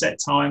do it at a set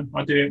time.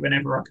 I do it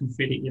whenever I can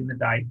fit it in the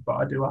day, but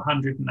I do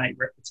 108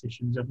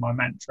 repetitions of my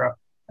mantra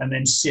and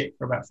then sit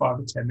for about 5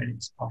 or 10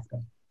 minutes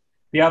after.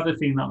 The other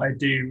thing that I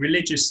do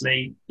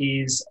religiously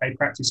is a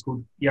practice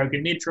called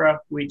Yoga Nidra,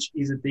 which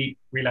is a deep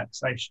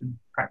relaxation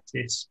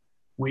practice,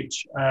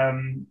 which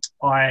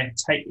I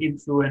take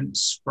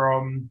influence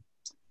from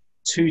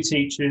two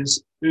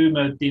teachers,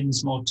 Uma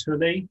Dinsmore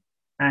Tully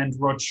and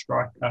Rod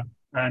Stryker.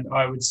 And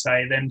I would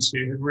say them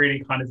two have really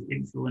kind of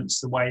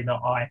influenced the way that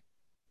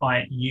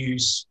I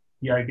use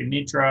Yoga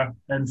Nidra.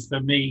 And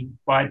for me,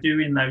 by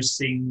doing those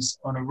things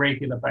on a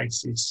regular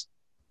basis,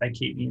 they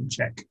keep me in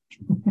check.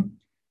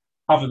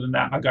 Other than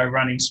that, I go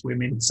running,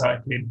 swimming,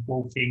 cycling,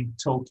 walking,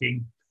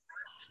 talking,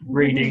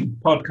 reading,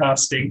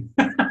 podcasting,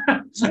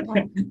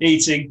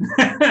 eating,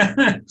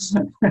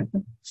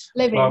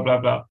 living. Blah, blah,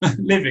 blah.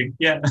 Living,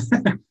 yeah.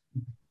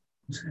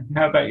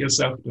 How about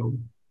yourself,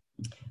 Dawn?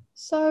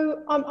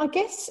 So I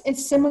guess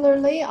it's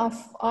similarly.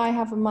 I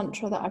have a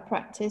mantra that I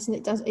practice, and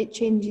it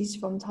changes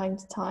from time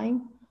to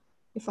time.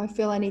 If I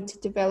feel I need to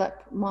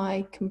develop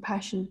my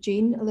compassion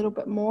gene a little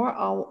bit more,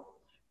 I'll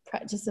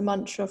practice the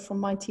mantra from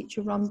my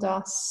teacher Ram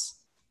Dass.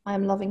 I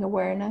am loving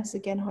awareness,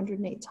 again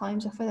 108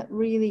 times. I find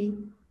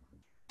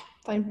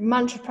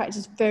mantra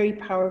practice very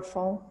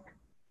powerful.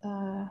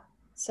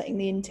 Setting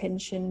the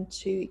intention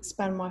to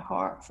expand my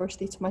heart,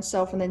 firstly to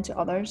myself and then to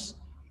others.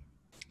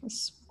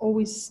 It's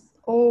always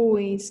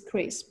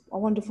creates a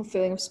wonderful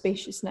feeling of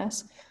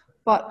spaciousness.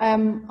 But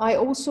I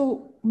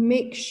also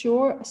make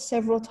sure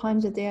several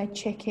times a day I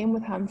check in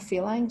with how I'm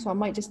feeling. So I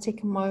might just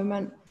take a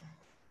moment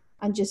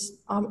and just,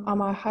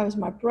 how's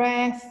my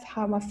breath?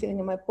 How am I feeling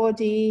in my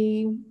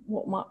body?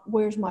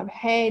 Where's my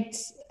head?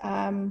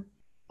 And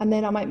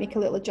then I might make a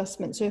little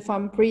adjustment. So if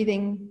I'm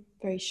breathing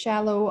very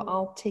shallow,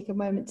 I'll take a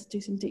moment to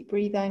do some deep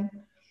breathing.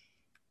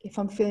 If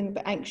I'm feeling a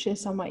bit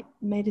anxious, I might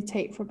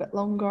meditate for a bit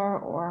longer,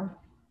 or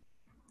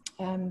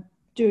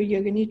do a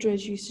yoga nidra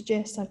as you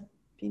suggest. I've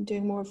been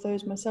doing more of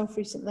those myself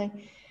recently.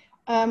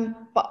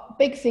 But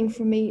big thing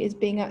for me is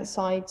being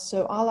outside.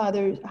 So I'll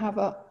either have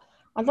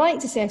I'd like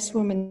to say I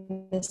swim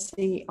in the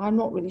sea. I'm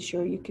not really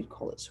sure you could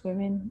call it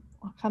swimming.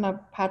 I kind of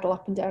paddle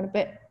up and down a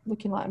bit,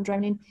 looking like I'm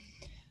drowning.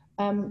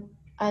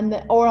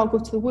 Or I'll go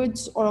to the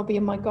woods, or I'll be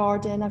in my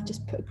garden. I've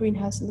just put a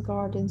greenhouse in the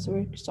garden, so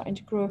we're starting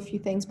to grow a few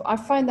things. But I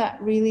find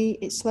that really,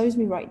 it slows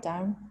me right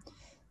down.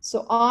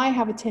 So I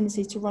have a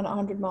tendency to run at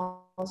 100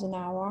 miles an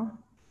hour.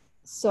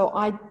 So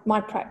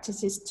my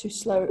practice is to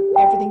slow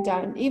everything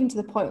down, even to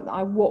the point that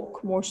I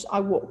walk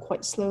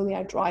quite slowly,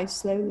 I drive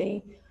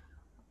slowly.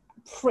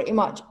 Pretty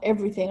much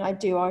everything I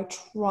do, I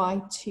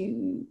try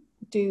to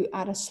do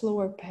at a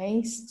slower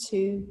pace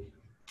to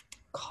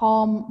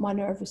calm my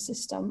nervous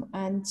system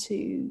and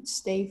to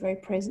stay very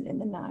present in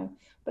the now.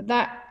 But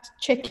that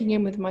checking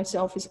in with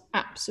myself is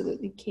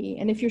absolutely key.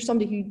 And if you're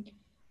somebody who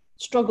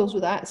struggles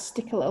with that,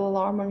 stick a little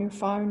alarm on your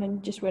phone,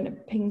 and just when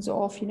it pings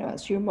off,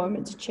 it's your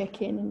moment to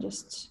check in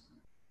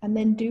and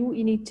then do what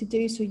you need to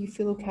do so you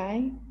feel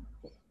okay.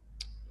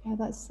 Yeah,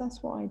 that's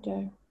what I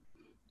do.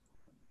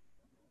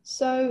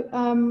 So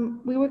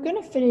we were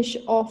going to finish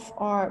off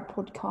our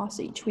podcast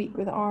each week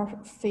with our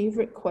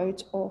favourite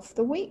quote of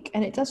the week,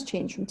 and it does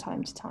change from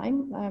time to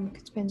time.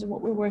 It depends on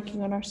what we're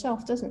working on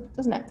ourselves,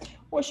 doesn't it?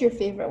 What's your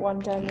favourite one,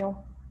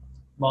 Daniel?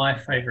 My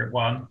favourite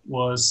one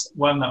was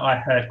one that I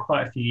heard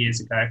quite a few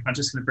years ago. I'm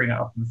just going to bring it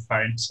up on the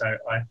phone so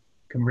I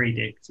can read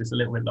it because it's a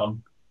little bit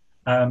long.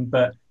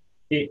 But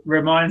it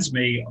reminds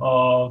me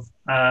of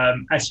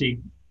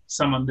actually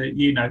someone that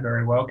you know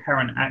very well,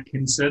 Karen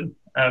Atkinson.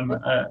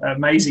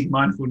 Amazing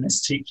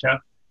mindfulness teacher,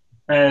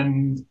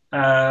 and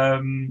I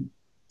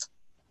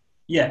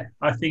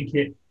think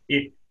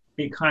it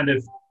kind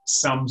of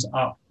sums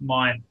up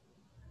my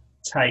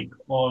take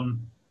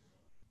on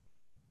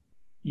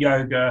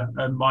yoga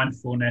and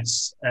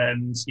mindfulness,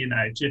 and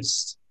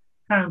just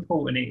how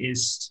important it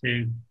is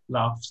to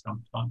laugh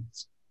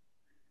sometimes.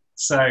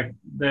 So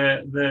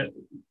the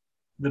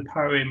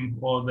poem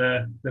or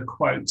the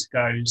quote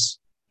goes,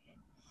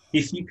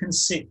 "If you can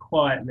sit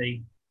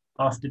quietly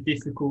after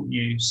difficult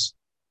news,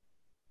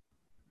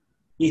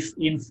 if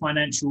in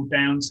financial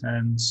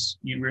downturns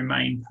you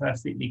remain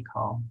perfectly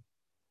calm,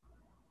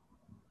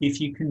 if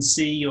you can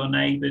see your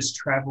neighbours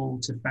travel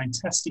to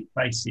fantastic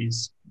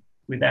places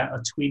without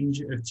a twinge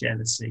of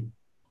jealousy,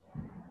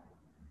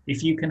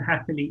 if you can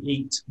happily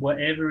eat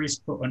whatever is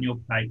put on your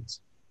plate,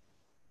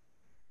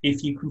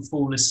 if you can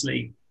fall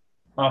asleep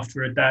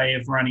after a day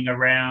of running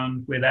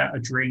around without a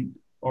drink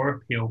or a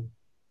pill,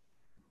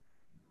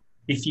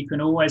 if you can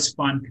always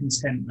find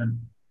contentment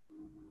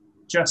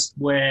just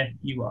where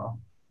you are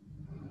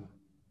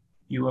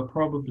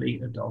probably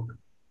a dog."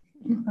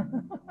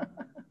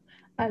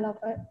 I love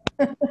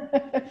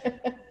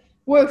it.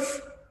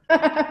 Woof.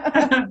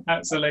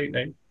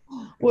 Absolutely.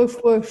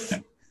 Woof, woof.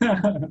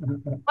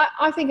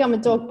 I think I'm a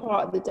dog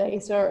part of the day,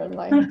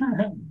 certainly.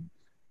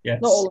 Yes.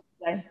 Not all of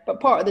the day, but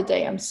part of the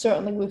day I'm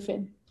certainly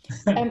woofing.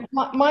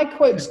 My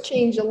quotes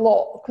change a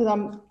lot because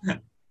I'm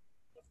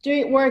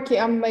doing work.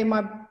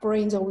 My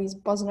brain's always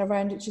buzzing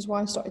around, which is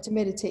why I started to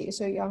meditate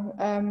so young.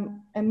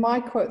 And my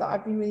quote that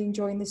I've been really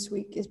enjoying this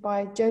week is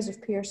by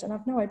Joseph Pearce, and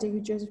I've no idea who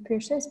Joseph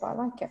Pearce is, but I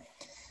like it.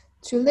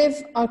 "To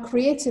live a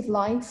creative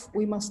life,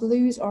 we must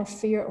lose our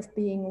fear of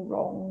being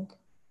wrong,"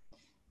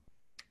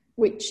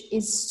 which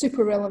is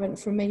super relevant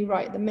for me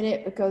right at the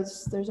minute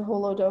because there's a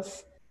whole lot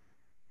of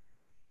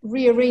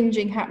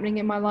rearranging happening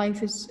in my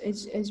life,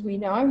 as we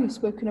know, we've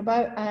spoken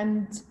about,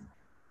 and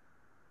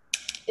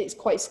it's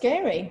quite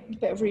scary. A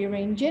bit of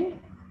rearranging.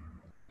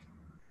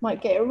 Might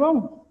get it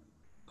wrong.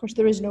 Of course,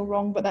 there is no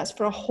wrong, but that's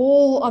for a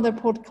whole other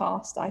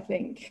podcast, I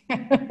think.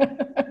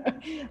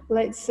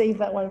 Let's save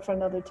that one for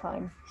another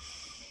time.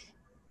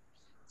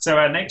 So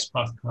our next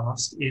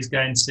podcast is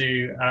going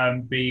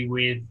to be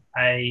with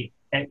an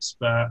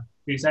expert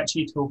who's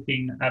actually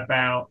talking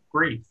about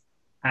grief.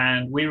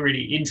 And we're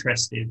really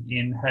interested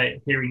in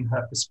hearing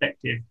her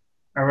perspective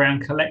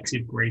around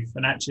collective grief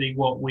and actually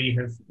what we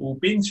have all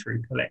been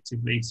through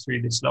collectively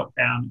through this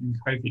lockdown and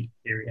COVID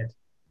period.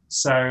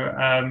 So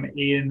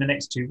in the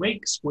next 2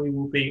 weeks, we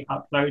will be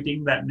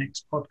uploading that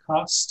next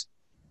podcast,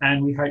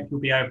 and we hope you'll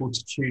be able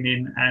to tune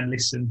in and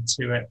listen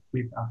to it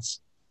with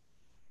us.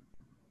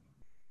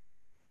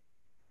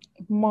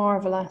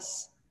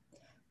 Marvellous.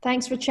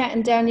 Thanks for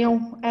chatting,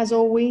 Daniel. As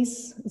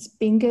always, it's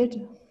been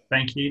good.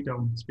 Thank you,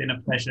 Dawn. It's been a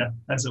pleasure,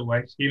 as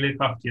always. You look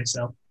after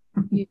yourself.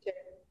 You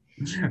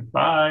too.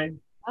 Bye.